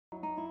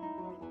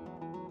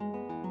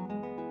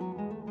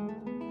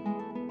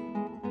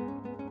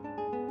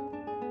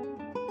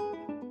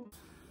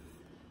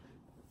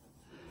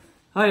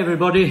Hi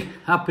everybody,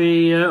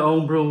 happy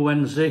Homebrew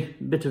Wednesday.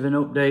 Bit of an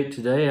update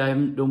today, I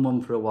haven't done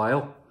one for a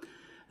while.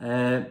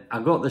 I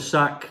got the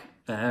sack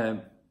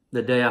the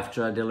day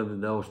after I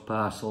delivered those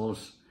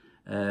parcels.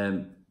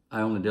 I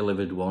only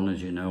delivered one,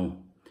 as you know,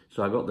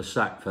 so I got the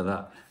sack for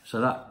that.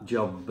 So that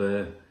job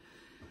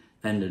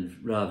ended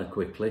rather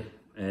quickly.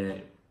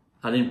 I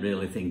didn't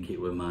really think it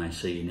were my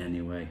scene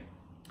anyway.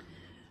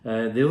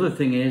 The other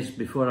thing is,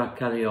 before I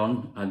carry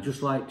on, I'd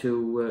just like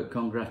to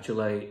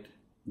congratulate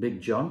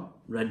Big John,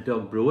 Red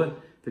Dog Brewer,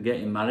 for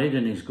getting married,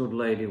 and his good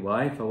lady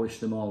wife. I wish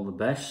them all the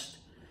best.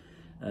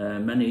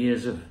 Many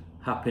years of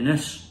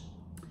happiness.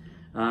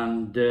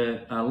 And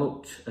I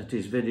looked at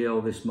his video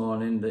this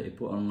morning that he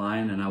put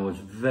online, and I was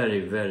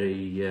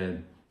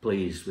very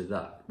pleased with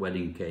that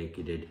wedding cake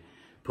he did.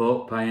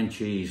 Pork pie and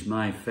cheese,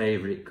 my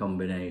favourite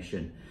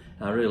combination.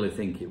 I really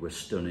think it was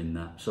stunning,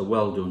 that. So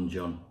well done,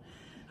 John.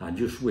 I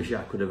just wish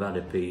I could have had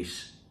a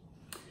piece.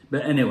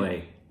 But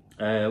anyway,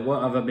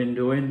 what have I been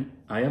doing?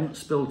 I haven't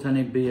spilt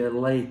any beer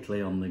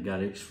lately on the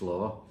garage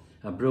floor.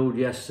 I brewed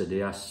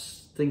yesterday. I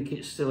think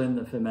it's still in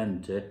the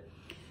fermenter.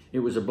 It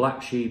was a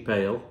Black Sheep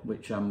Ale,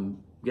 which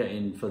I'm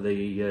getting for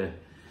the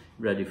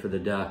ready for the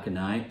darker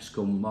nights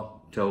come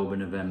October,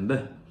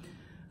 November.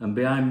 And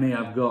behind me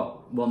I've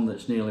got one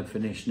that's nearly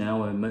finished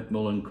now, a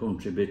Macmillan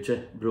Country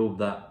Bitter. Brewed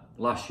that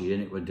last year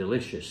and it was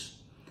delicious.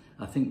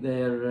 I think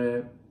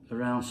they're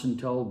around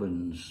St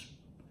Albans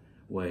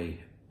way.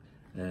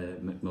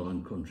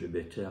 Macmillan Country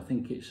Bitter. I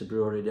think it's a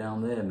brewery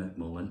down there,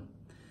 Macmillan.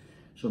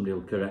 Somebody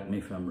will correct me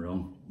if I'm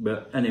wrong.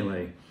 But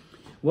anyway,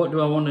 what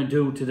do I want to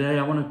do today?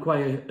 I want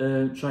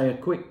to try a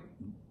quick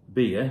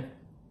beer.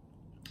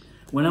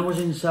 When I was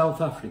in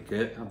South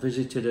Africa, I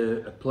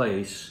visited a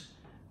place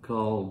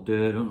called,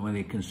 I don't know whether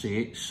you can see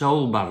it,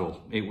 Soul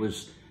Barrel. It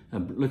was a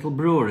little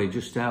brewery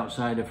just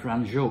outside of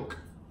Franschhoek.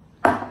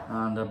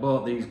 And I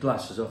bought these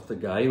glasses off the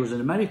guy. He was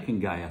an American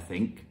guy, I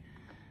think.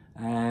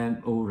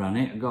 Who ran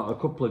it. I got a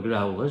couple of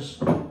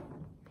growlers,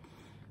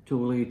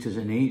 2 litres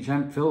in each. I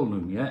haven't filled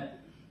them yet,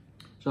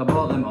 so I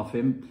bought them off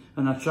him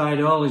and I tried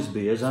all his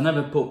beers. I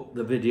never put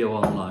the video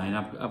online,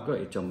 I've got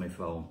it on my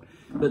phone,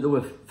 but they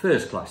were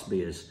first class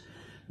beers,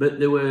 but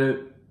they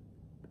were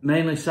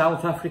mainly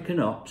South African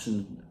hops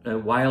and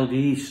wild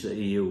yeast that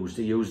he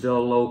used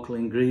all local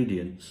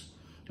ingredients,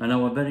 and I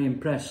was very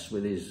impressed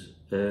with his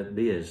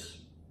beers.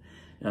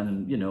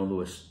 And you know, there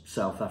were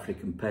South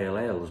African pale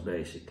ales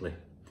basically.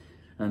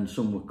 And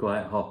some were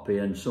quite hoppy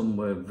and some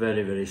were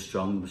very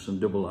strong, some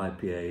double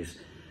IPAs.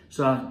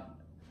 So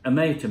a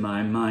mate of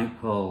mine, Mike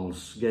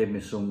Halls, gave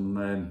me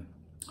some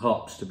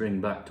hops to bring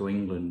back to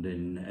England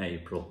in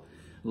April.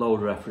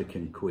 Loader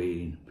African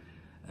Queen,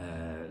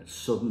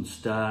 Southern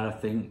Star, I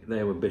think,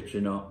 they were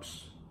bittering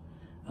hops.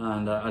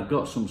 And I'd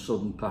got some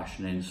Southern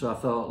Passion in, so I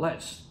thought,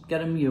 let's get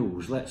them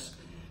used. Let's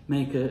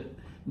make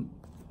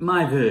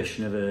my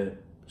version of a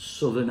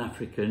Southern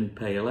African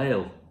pale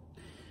ale,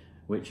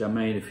 which I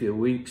made a few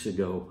weeks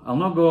ago. I'll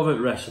not go over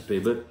the recipe,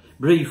 but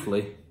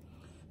briefly,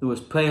 there was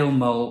pale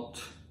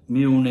malt,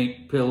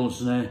 Munich,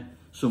 Pilsner,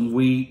 some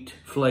wheat,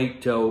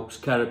 flaked oats,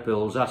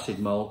 carapils, acid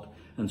malt,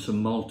 and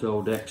some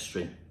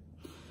maltodextrin.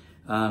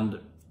 And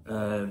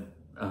I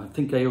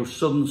think I used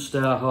Southern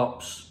Star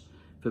hops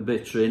for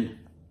bittering.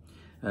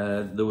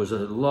 There was a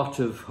lot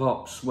of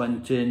hops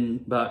went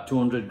in, about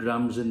 200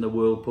 grams in the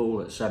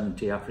Whirlpool at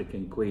 70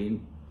 African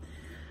Queen.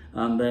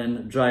 And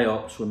then dry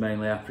hops were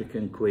mainly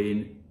African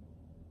Queen.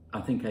 I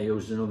think I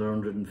used another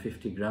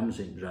 150 grams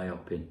in dry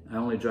hopping. I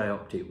only dry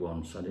hopped it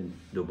once, I didn't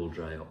double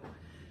dry hop.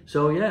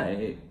 So yeah,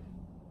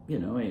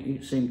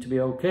 it seemed to be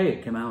okay.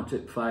 It came out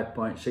at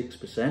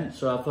 5.6%,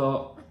 so I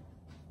thought,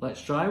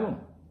 let's try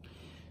one.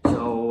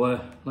 So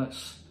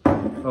let's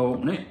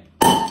open it.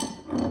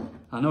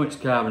 I know it's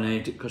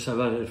carbonated because I've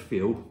had a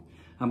few.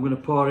 I'm going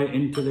to pour it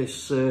into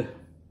this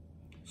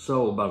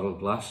Soul Barrel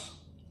glass.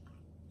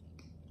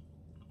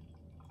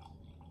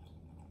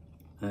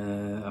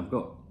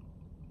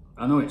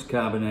 I know it's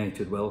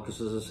carbonated well,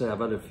 because as I say, I've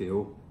had a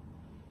few.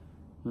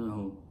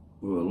 Oh,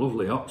 a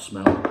lovely hot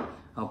smell.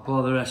 I'll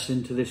pour the rest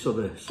into this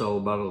other Soul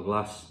Barrel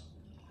glass.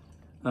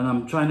 And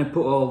I'm trying to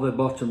put all the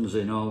bottoms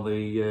in, all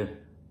the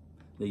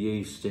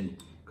yeast in,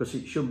 because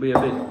it should be a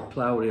bit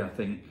cloudy, I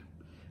think.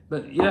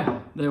 But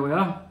yeah, there we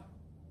are.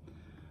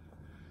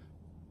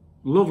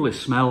 Lovely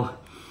smell.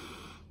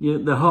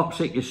 The hops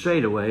hit you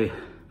straight away.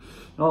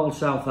 All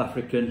South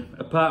African,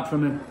 apart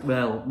from,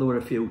 well, there were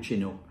a few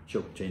Chinook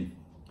chucked in.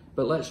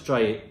 But let's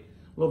try it.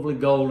 Lovely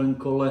golden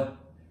colour,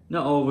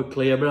 not over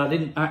clear, but I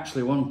didn't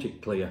actually want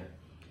it clear.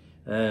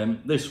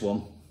 This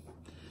one,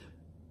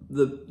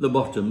 the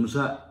bottoms,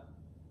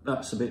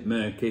 that's a bit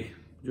murky.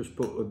 Just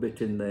put a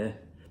bit in there.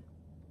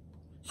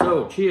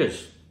 So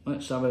cheers,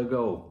 let's have a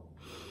go.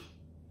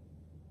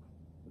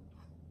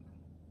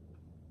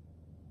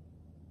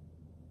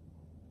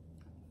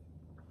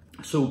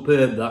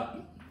 Superb, that.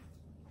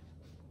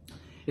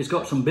 It's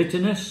got some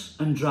bitterness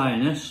and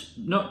dryness,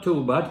 not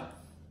too bad.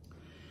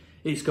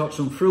 It's got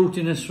some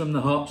fruitiness from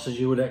the hops, as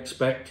you would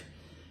expect,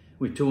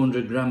 with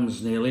 200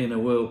 grams nearly in a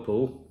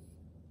Whirlpool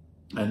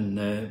and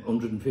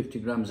 150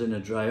 grams in a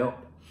dry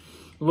hop.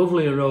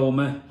 lovely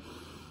aroma.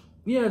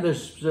 Yeah,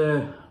 there's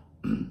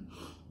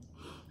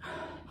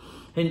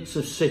hints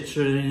of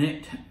citron in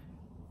it,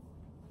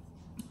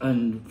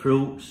 and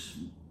fruits,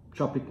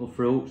 tropical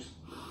fruits.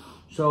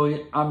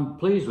 So I'm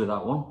pleased with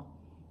that one.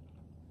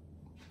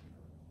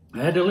 I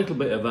had a little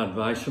bit of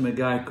advice from a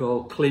guy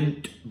called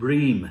Clint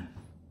Bream.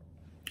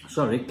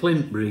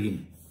 Clint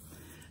Bream,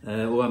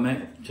 who I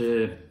met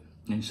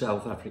in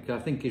South Africa. I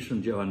think he's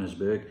from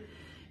Johannesburg.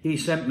 He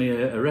sent me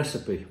a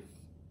recipe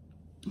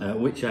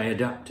which I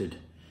adapted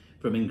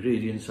from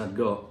ingredients I'd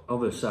got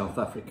of a South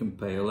African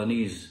pale, and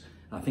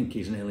I think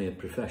he's nearly a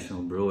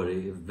professional brewer.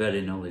 He's a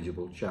very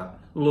knowledgeable chap,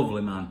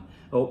 lovely man.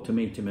 Hope to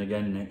meet him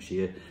again next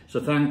year.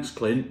 So thanks,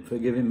 Clint, for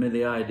giving me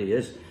the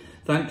ideas.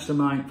 Thanks to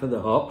Mike for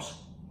the hops.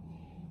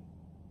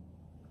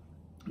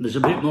 There's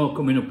a bit more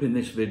coming up in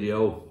this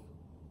video,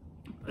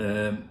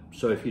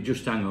 so if you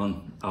just hang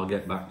on, I'll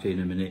get back to you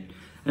in a minute.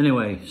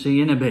 Anyway, see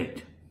you in a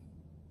bit.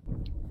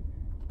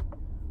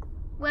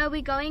 Where are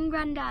we going,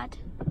 Grandad?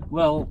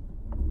 Well,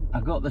 I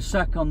got the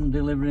sack on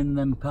delivering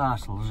them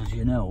parcels, as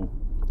you know.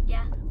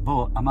 Yeah.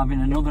 But I'm having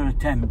another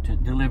attempt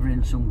at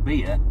delivering some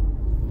beer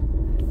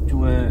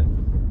to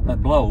a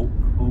bloke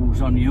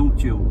who's on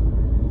YouTube.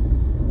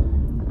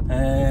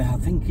 I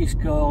think he's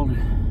called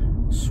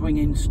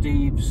Swinging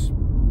Steve's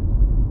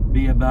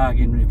Beer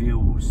Bargain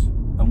Reviews.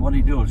 And what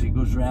he does, he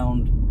goes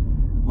round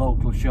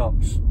local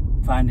shops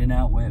finding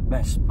out where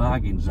best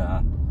bargains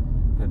are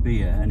for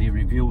beer, and he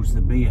reviews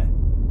the beer.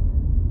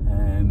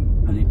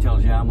 And he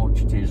tells you how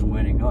much it is and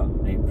where he got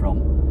it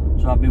from.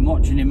 So I've been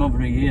watching him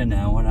over a year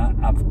now, and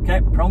I've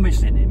kept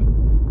promising him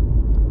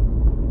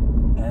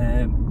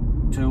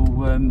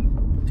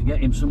to get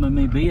him some of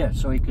my beer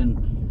so he can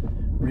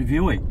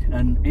review it,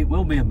 and it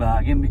will be a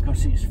bargain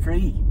because it's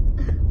free.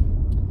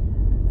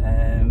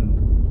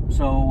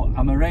 So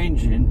I'm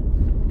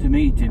arranging to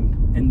meet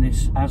him in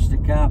this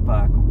Asda car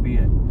park up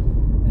here.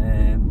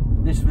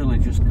 This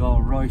village is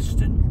called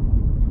Royston.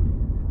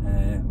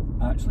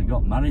 I actually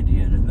got married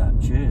here at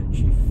that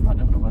church. I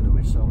don't know whether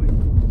we saw it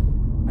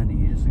many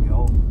years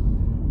ago.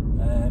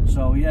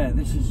 So yeah,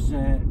 this is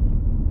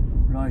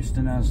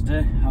Royston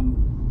Asda.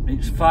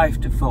 It's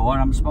 5 to 4.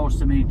 I'm supposed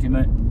to meet him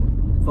at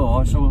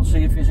 4, so we'll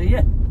see if he's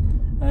here.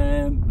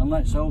 And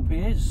let's hope he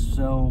is.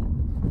 So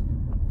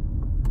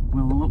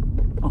we'll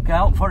look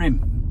out for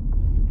him.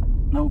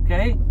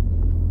 Okay?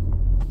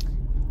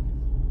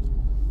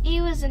 He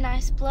was a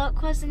nice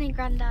bloke, wasn't he,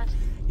 Grandad?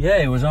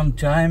 Yeah, he was on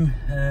time,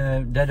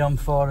 dead on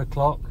 4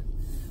 o'clock,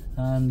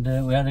 and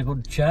we had a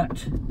good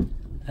chat.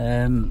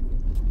 And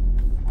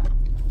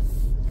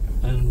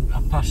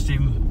I passed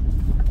him,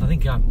 I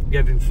think I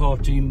gave him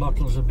 14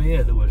 bottles of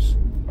beer. There was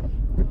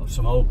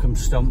some Oakham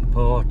Stump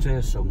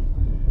Porter, some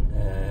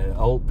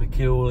Old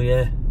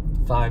Peculiar,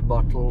 5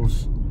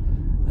 bottles,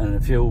 and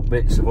a few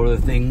bits of other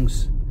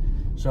things.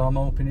 So I'm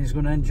hoping he's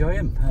going to enjoy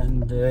them,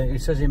 and he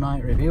says he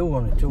might review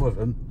 1 or 2 of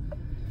them.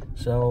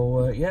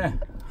 So yeah,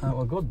 that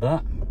was good.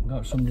 That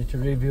got somebody to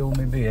review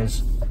my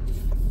beers.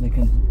 They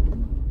can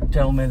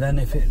tell me then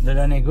if they're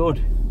any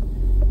good.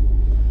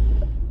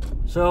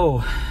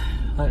 So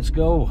let's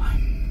go.